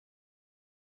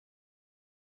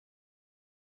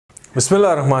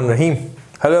Bismillah Rahman Rahim.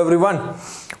 Hello everyone,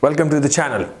 welcome to the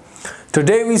channel.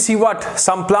 Today we see what?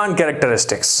 Some plant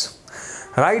characteristics,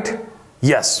 right?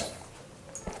 Yes.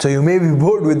 So you may be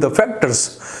bored with the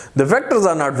factors. The factors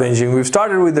are not changing. We've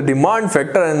started with the demand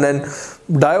factor and then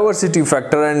diversity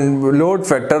factor and load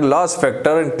factor, loss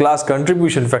factor and class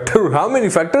contribution factor. How many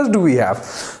factors do we have?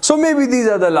 So maybe these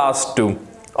are the last two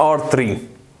or three.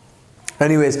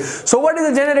 Anyways, so what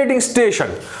is a generating station?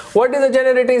 What is a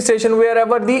generating station?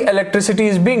 Wherever the electricity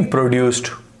is being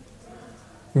produced.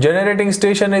 Generating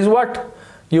station is what?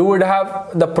 You would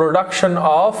have the production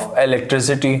of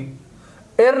electricity,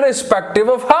 irrespective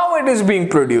of how it is being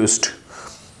produced.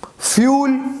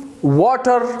 Fuel,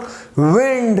 water,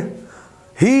 wind,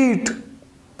 heat,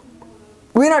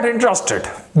 we're not interested.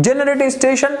 Generating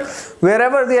station,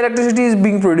 wherever the electricity is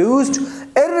being produced,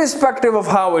 irrespective of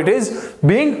how it is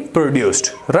being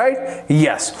produced, right?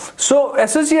 Yes. So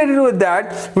associated with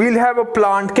that, we'll have a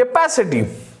plant capacity.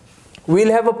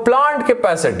 We'll have a plant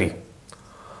capacity,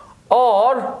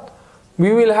 or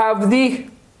we will have the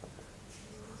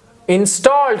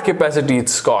installed capacity,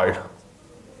 it's called.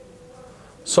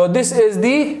 So this is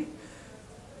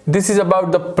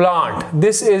about the plant.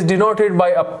 This is denoted by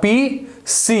a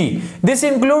PC. This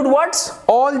include what?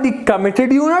 All the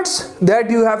committed units that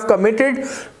you have committed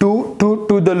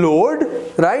to the load,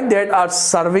 right? That are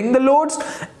serving the loads,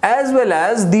 as well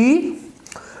as the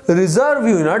reserve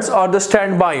units or the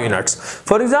standby units.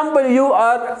 For example, you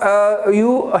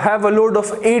have a load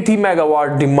of 80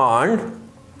 megawatt demand.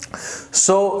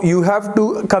 So you have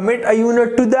to commit a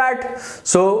unit to that.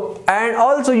 So, and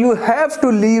also you have to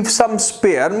leave some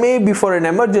spare, maybe for an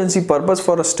emergency purpose,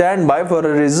 for a standby, for a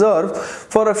reserve,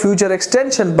 for a future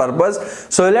extension purpose.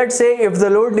 So let's say if the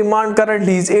load demand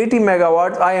currently is 80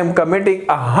 megawatts, I am committing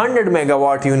a 100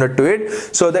 megawatt unit to it.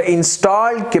 So the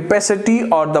installed capacity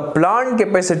or the plant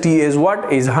capacity is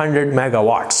what? Is 100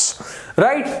 megawatts.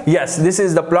 Right? Yes, this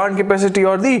is the plant capacity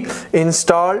or the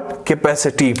installed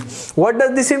capacity. What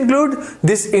does this include?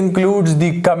 This includes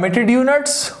the committed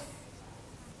units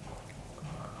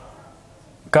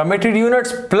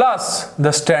plus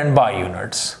the standby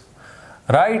units.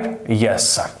 Right?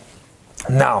 Yes, sir.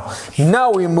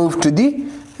 Now we move to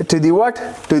the what?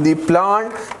 To the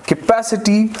plant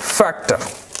capacity factor.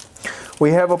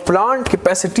 We have a plant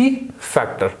capacity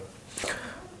factor.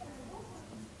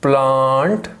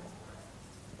 Plant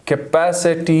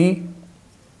capacity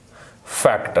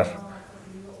factor.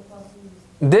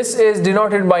 This is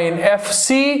denoted by an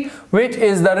FC, which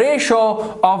is the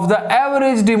ratio of the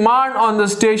average demand on the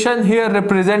station, here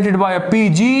represented by a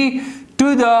PG,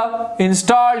 to the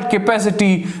installed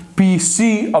capacity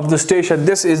PC of the station.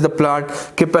 This is the plant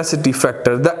capacity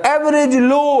factor. The average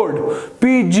load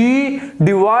PG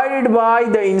divided by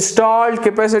the installed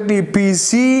capacity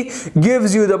PC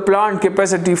gives you the plant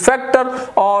capacity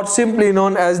factor, or simply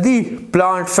known as the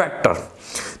plant factor.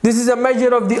 This is a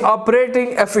measure of the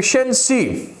operating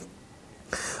efficiency,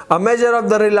 a measure of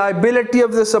the reliability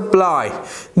of the supply.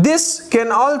 This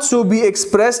can also be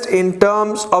expressed in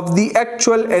terms of the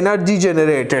actual energy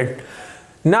generated.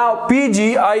 Now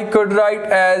PG I could write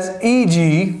as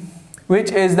EG,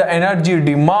 which is the energy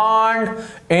demand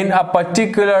in a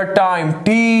particular time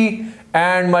T,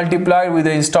 and multiplied with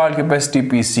the installed capacity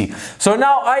PC. So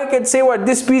now I can say what?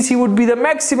 This PC would be the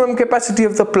maximum capacity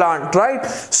of the plant, right?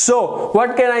 So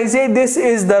what can I say? This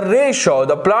is the ratio.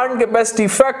 The plant capacity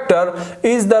factor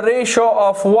is the ratio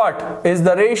of what? Is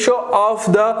the ratio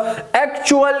of the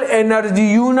actual energy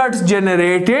units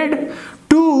generated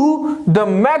to the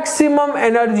maximum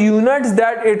energy units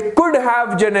that it could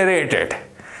have generated,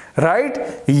 right?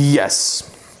 Yes.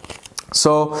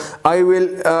 So I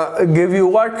will give you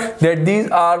what? That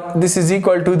this is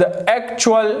equal to the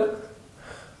actual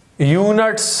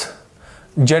units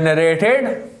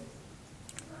generated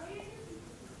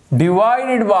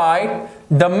divided by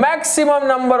the maximum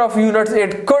number of units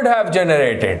it could have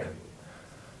generated.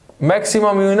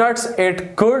 Maximum units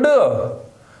it could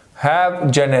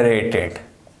have generated.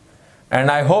 And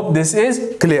I hope this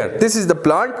is clear. This is the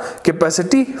plant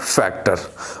capacity factor.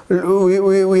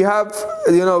 We have,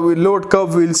 with load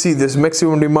curve we'll see this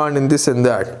maximum demand in this and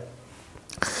that.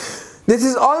 This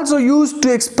is also used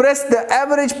to express the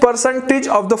average percentage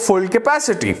of the full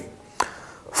capacity.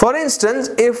 For instance,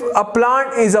 if a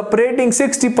plant is operating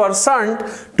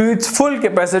 60% to its full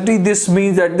capacity, this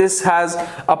means that this has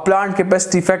a plant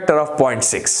capacity factor of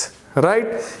 0.6.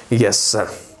 Right? Yes, sir.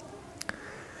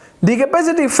 The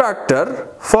capacity factor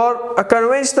for a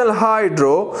conventional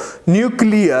hydro,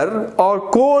 nuclear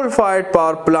or coal-fired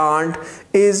power plant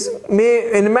is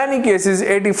in many cases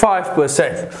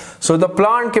 85%. So the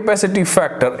plant capacity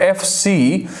factor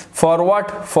FC for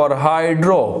what? For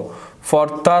hydro, for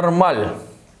thermal,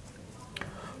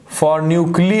 for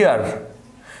nuclear,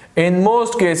 in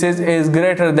most cases is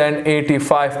greater than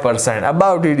 85%,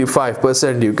 about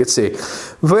 85% you could say.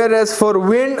 Whereas for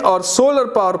wind or solar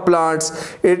power plants,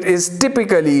 it is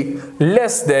typically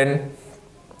less than,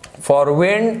 for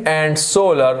wind and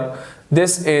solar,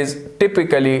 this is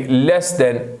typically less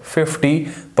than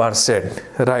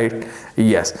 50%, right?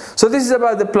 Yes. So this is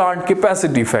about the plant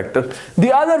capacity factor.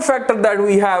 The other factor that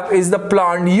we have is the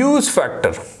plant use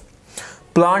factor.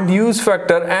 Plant use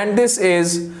factor, and this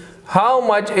is how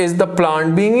much is the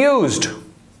plant being used.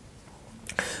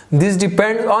 This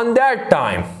depends on that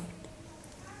time.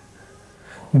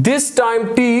 This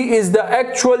time T is the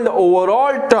actual, the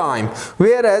overall time,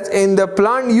 whereas in the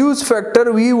plant use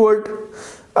factor we would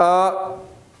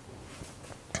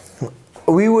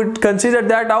consider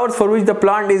that hours for which the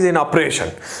plant is in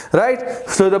operation, right?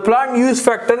 So the plant use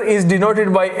factor is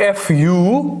denoted by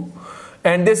FU,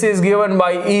 and this is given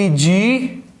by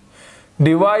EG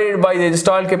divided by the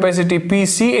installed capacity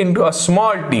PC into a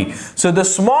small t. So the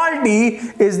small t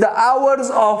is the hours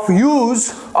of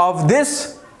use of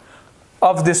this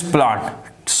plant.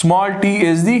 Small t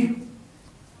is the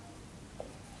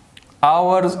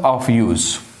hours of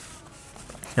use,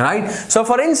 right? So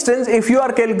for instance, if you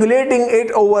are calculating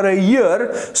it over a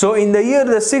year, so in the year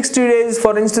the 60 days,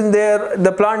 for instance, there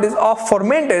the plant is off for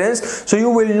maintenance, so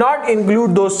you will not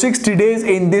include those 60 days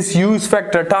in this use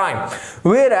factor time.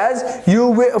 Whereas you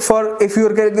will, if you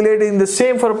are calculating the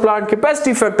same for plant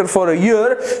capacity factor for a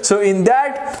year, so in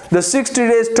that the 60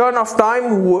 days turn of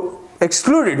time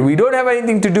excluded, we don't have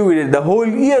anything to do with it, the whole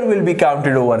year will be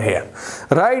counted over here,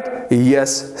 right?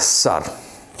 Yes sir.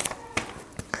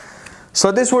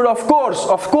 So this would of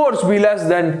course be less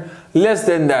than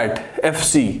that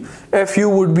FC. FU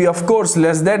would be of course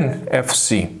less than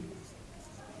FC.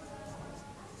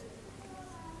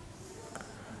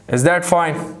 Is that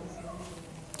fine?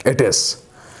 It is.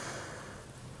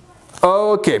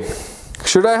 Okay.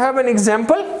 Should I have an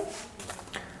example?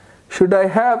 Should I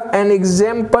have an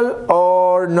example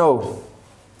or no?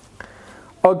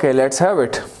 Okay, let's have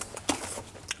it.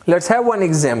 Let's have one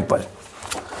example.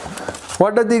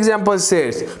 What does the example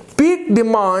say? Peak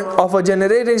demand of a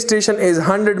generating station is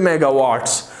 100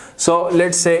 megawatts. So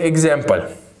let's say example.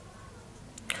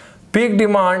 Peak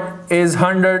demand is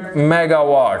 100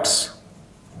 megawatts.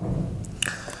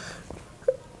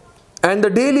 And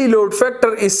the daily load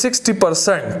factor is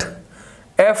 60%.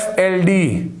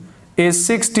 FLD is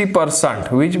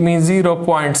 60%, which means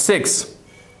 0.6.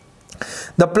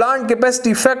 The plant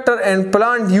capacity factor and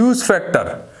plant use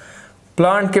factor.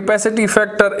 Plant capacity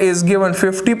factor is given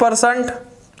 50%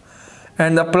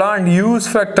 and the plant use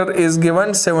factor is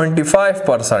given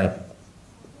 75%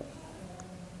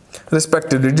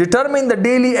 respectively. Determine the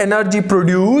daily energy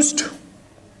produced,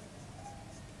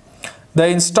 the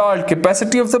installed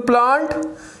capacity of the plant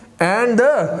and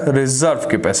the reserve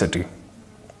capacity.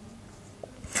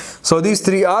 So these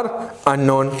three are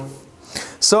unknown.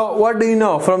 So what do you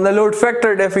know from the load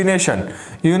factor definition?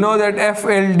 You know that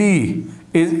FLD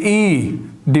is E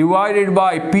divided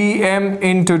by PM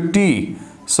into T.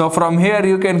 So from here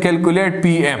you can calculate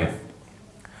PM.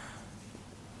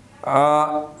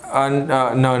 No.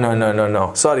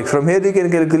 Sorry, from here you can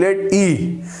calculate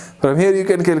E. From here you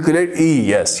can calculate E.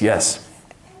 Yes.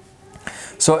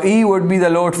 So E would be the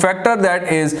load factor, that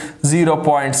is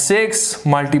 0.6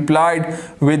 multiplied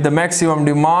with the maximum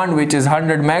demand, which is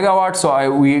 100 megawatts.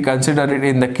 So we consider it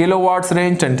in the kilowatts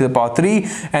range, 10 to the power 3,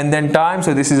 and then time.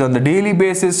 So this is on the daily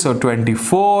basis, so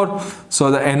 24. So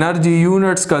the energy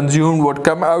units consumed would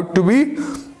come out to be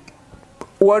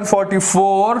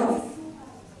 144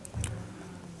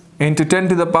 into 10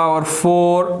 to the power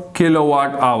 4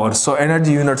 kilowatt hours. So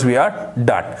energy units we are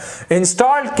done.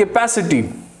 Installed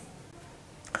capacity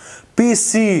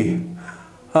PC,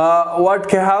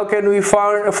 how can we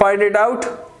find it out?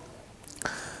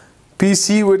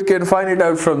 PC we can find it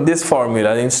out from this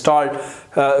formula.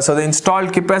 So the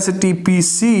installed capacity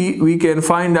PC we can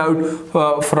find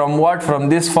out from what? From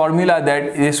this formula,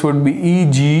 that this would be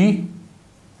EG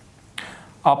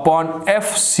upon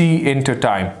FC into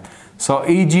time. So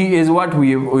EG is what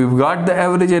we've got, the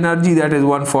average energy, that is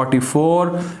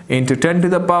 144 into 10 to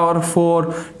the power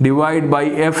 4 divided by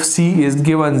FC is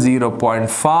given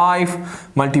 0.5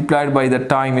 multiplied by the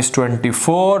time is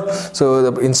 24. So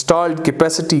the installed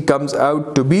capacity comes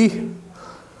out to be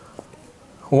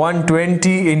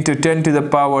 120 into 10 to the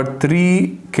power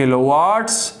 3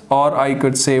 kilowatts, or I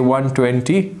could say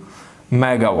 120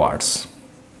 megawatts.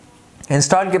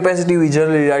 Installed capacity we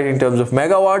generally write in terms of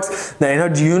megawatts. The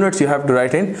energy units you have to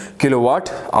write in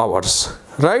kilowatt hours,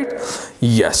 right?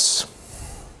 Yes.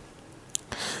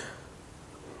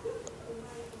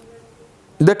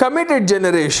 The committed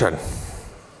generation.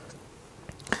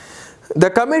 The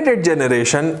committed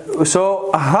generation,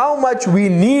 so how much we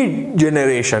need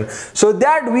generation, so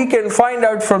that we can find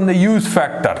out from the use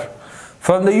factor.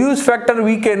 From the use factor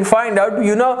we can find out,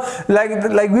 you know,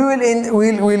 like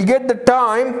we'll get the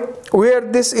time where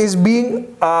this is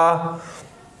being how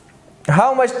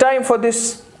much time for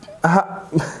this,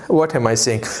 what am I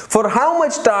saying, for how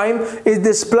much time is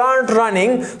this plant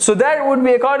running, so that would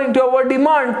be according to our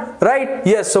demand, right?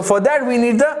 Yes, so for that we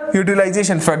need the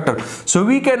utilization factor. So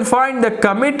we can find the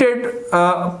committed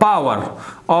power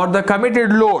or the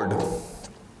committed load.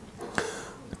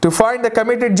 To find the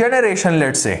committed generation,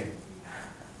 let's say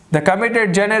the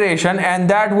committed generation, and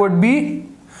that would be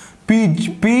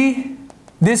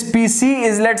this PC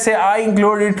is, let's say I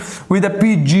include it with a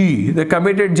PG, the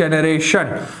committed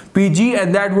generation, PG,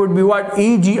 and that would be what?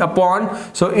 EG upon,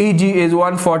 so EG is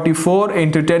 144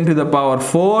 into 10 to the power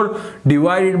 4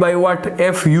 divided by what?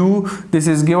 FU, this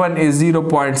is given is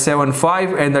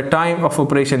 0.75 and the time of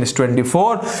operation is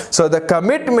 24. So the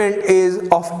commitment is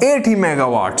of 80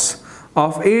 megawatts.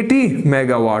 Of 80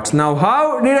 megawatts. Now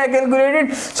how did I calculate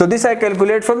it? So this I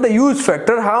calculate from the use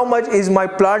factor, how much is my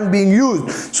plant being used.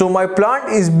 So my plant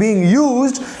is being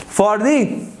used for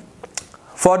the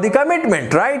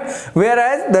commitment, right?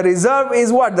 Whereas the reserve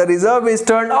is what? The reserve is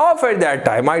turned off at that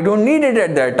time. I don't need it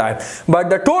at that time. But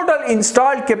the total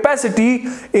installed capacity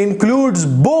includes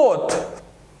both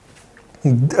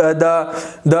the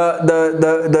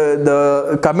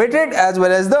committed as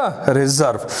well as the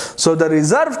reserve. So the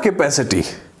reserve capacity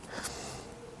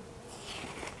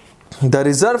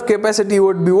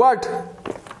would be what?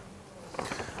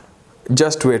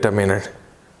 Just wait a minute.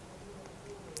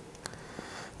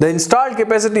 The installed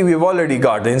capacity we've already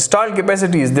got. The installed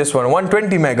capacity is this one,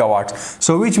 120 megawatts.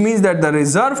 So which means that the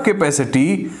reserve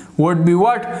capacity would be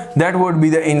what? That would be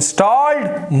the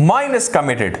installed minus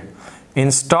committed.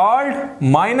 Installed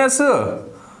minus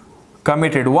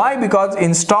committed. Why? Because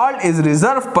installed is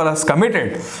reserve plus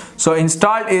committed. So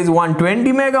installed is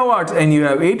 120 megawatts and you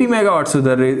have 80 megawatts. So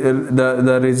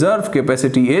the reserve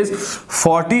capacity is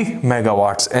 40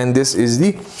 megawatts, and this is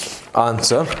the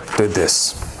answer to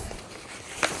this,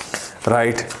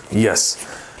 right? Yes.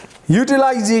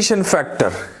 Utilization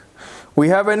factor. We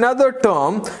have another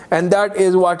term, and that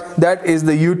is what? That is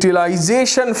the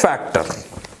utilization factor.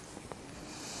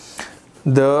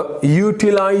 The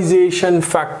utilization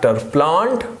factor,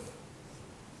 plant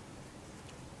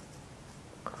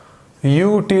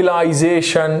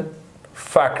utilization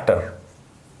factor.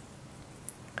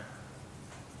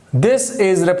 This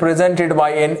is represented by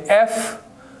an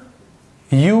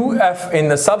UF in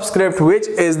the subscript, which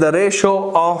is the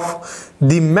ratio of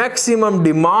the maximum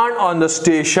demand on the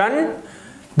station,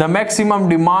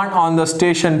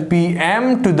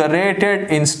 PM to the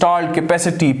rated installed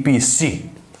capacity PC.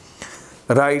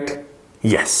 Right?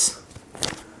 Yes.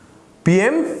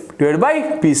 PM divided by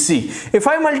PC. If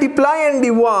I multiply and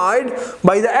divide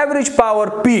by the average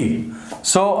power P,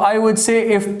 so I would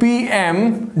say if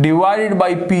PM divided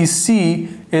by PC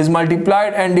is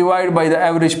multiplied and divided by the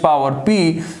average power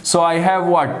P, so I have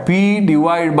what? P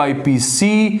divided by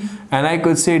PC, and I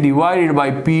could say divided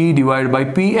by P divided by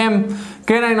PM.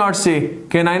 Can I not say?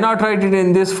 Can I not write it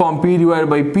in this form? P divided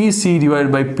by PC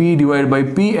divided by P divided by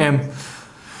PM.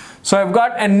 So I've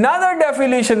got another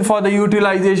definition for the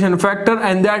utilization factor,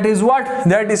 and that is what?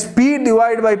 That is P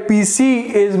divided by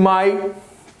PC is my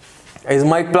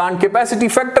plant capacity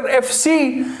factor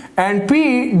FC, and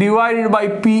P divided by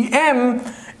PM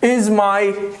is my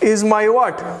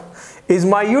what? Is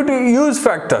my use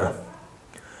factor.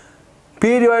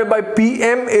 P divided by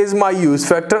PM is my use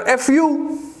factor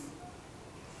FU.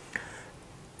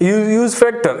 Use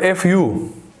factor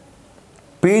FU.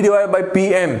 P divided by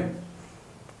PM.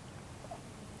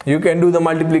 You can do the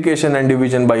multiplication and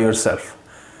division by yourself.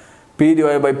 P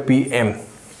divided by PM.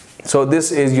 So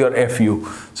this is your FU.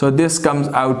 So this comes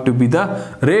out to be the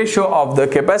ratio of the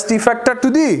capacity factor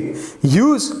to the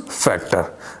use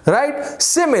factor, right?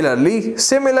 Similarly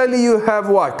you have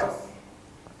what?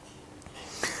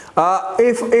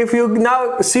 If you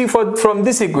now see from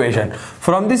this equation,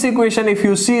 if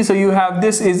you see, so you have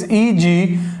this is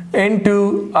EG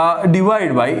into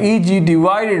divided by EG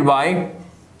divided by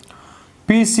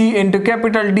PC into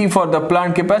capital T for the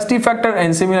plant capacity factor,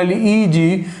 and similarly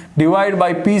EG divided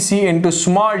by PC into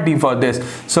small t for this.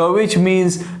 So which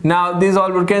means now this all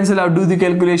would cancel out, do the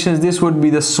calculations. This would be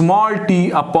the small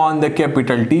t upon the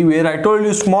capital T, where I told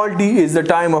you small t is the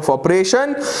time of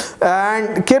operation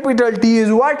and capital T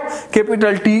is what?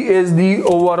 Capital T is the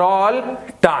overall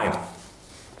time.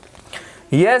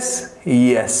 Yes,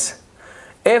 yes.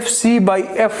 FC by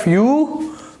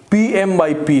FU, PM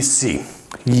by PC.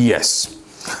 Yes.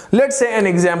 Let's say an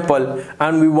example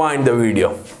and we wind the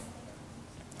video.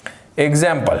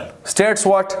 Example states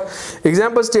what?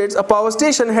 Example states a power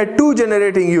station had two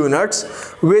generating units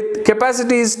with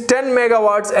capacities 10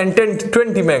 megawatts and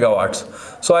 20 megawatts.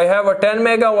 So I have a 10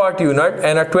 megawatt unit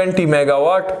and a 20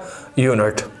 megawatt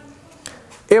unit.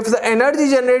 If the energy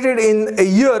generated in a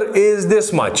year is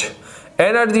this much,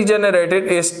 energy generated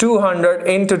is 200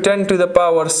 into 10 to the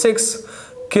power 6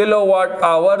 kilowatt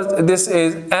hours. This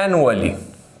is annually.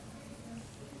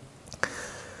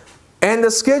 And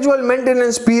the scheduled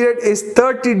maintenance period is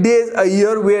 30 days a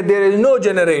year where there is no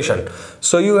generation.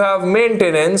 So you have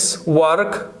maintenance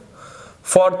work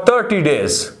for 30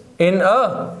 days in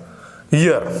a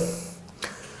year.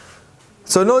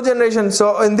 So no generation.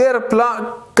 So in their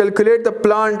calculate the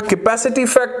plant capacity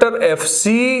factor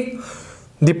FC,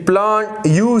 the plant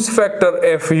use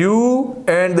factor FU,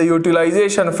 and the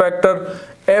utilization factor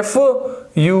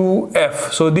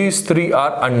FUF. So these three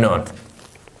are unknown.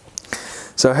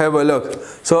 So have a look.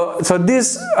 So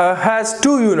this has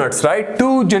two units, right?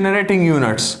 Two generating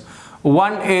units.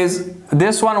 One is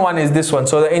this one is this one.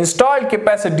 So the installed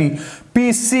capacity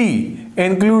PC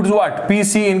includes what?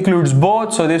 PC includes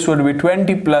both. So this would be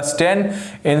 20 plus 10.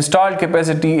 Installed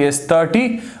capacity is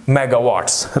 30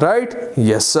 megawatts, right?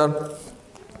 Yes, sir.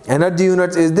 Energy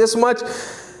units is this much.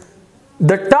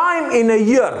 The time in a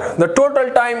year, the total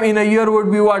time in a year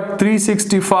would be what?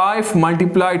 365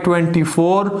 multiplied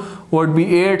 24 would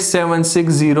be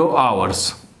 8760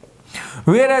 hours.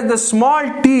 Whereas the small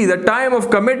t, the time of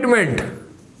commitment,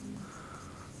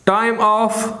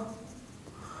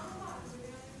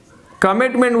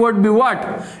 would be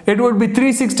what? It would be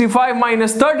 365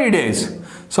 minus 30 days.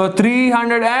 So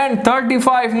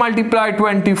 335 multiplied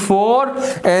 24,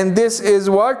 and this is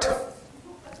what?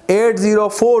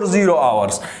 8040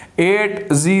 hours.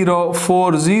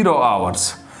 8040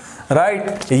 hours.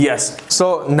 Right? Yes.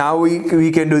 So now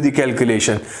we can do the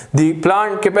calculation. The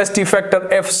plant capacity factor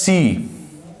FC.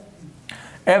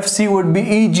 FC would be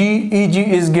EG. EG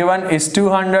is given is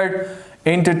 200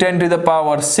 into 10 to the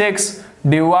power 6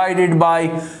 divided by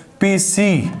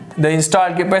PC. The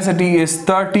installed capacity is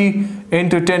 30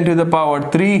 into 10 to the power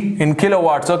 3 in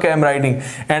kilowatts. Okay, I'm writing,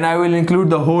 and I will include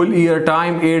the whole year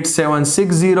time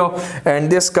 8760, and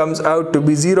this comes out to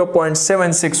be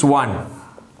 0.761,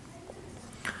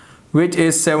 which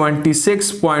is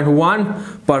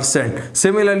 76.1%.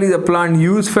 Similarly, the plant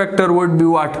use factor would be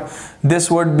what? This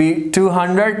would be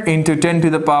 200 into 10 to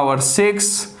the power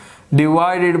 6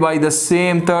 divided by the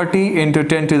same 30 into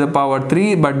 10 to the power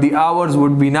 3, but the hours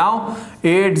would be now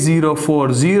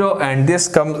 8040, and this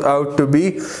comes out to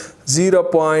be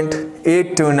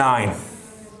 0.829,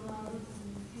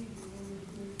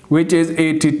 which is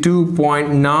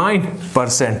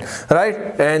 82.9%,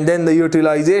 right? And then the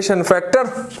utilization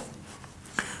factor.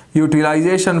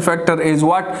 Utilization factor is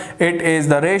what? It is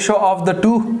the ratio of the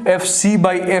two, FC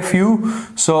by FU.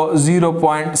 So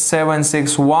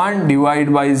 0.761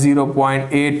 divided by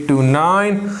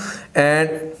 0.829,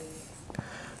 and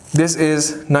this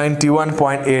is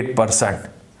 91.8%.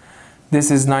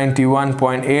 This is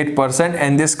 91.8%,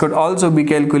 and this could also be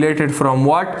calculated from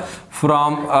what?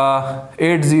 From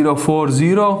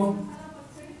 8040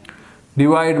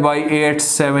 divided by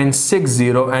 8760,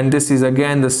 and this is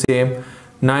again the same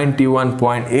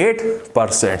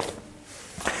 91.8%.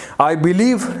 I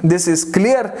believe this is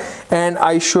clear, and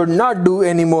I should not do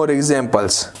any more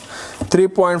examples.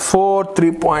 3.4,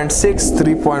 3.6,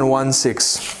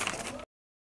 3.16.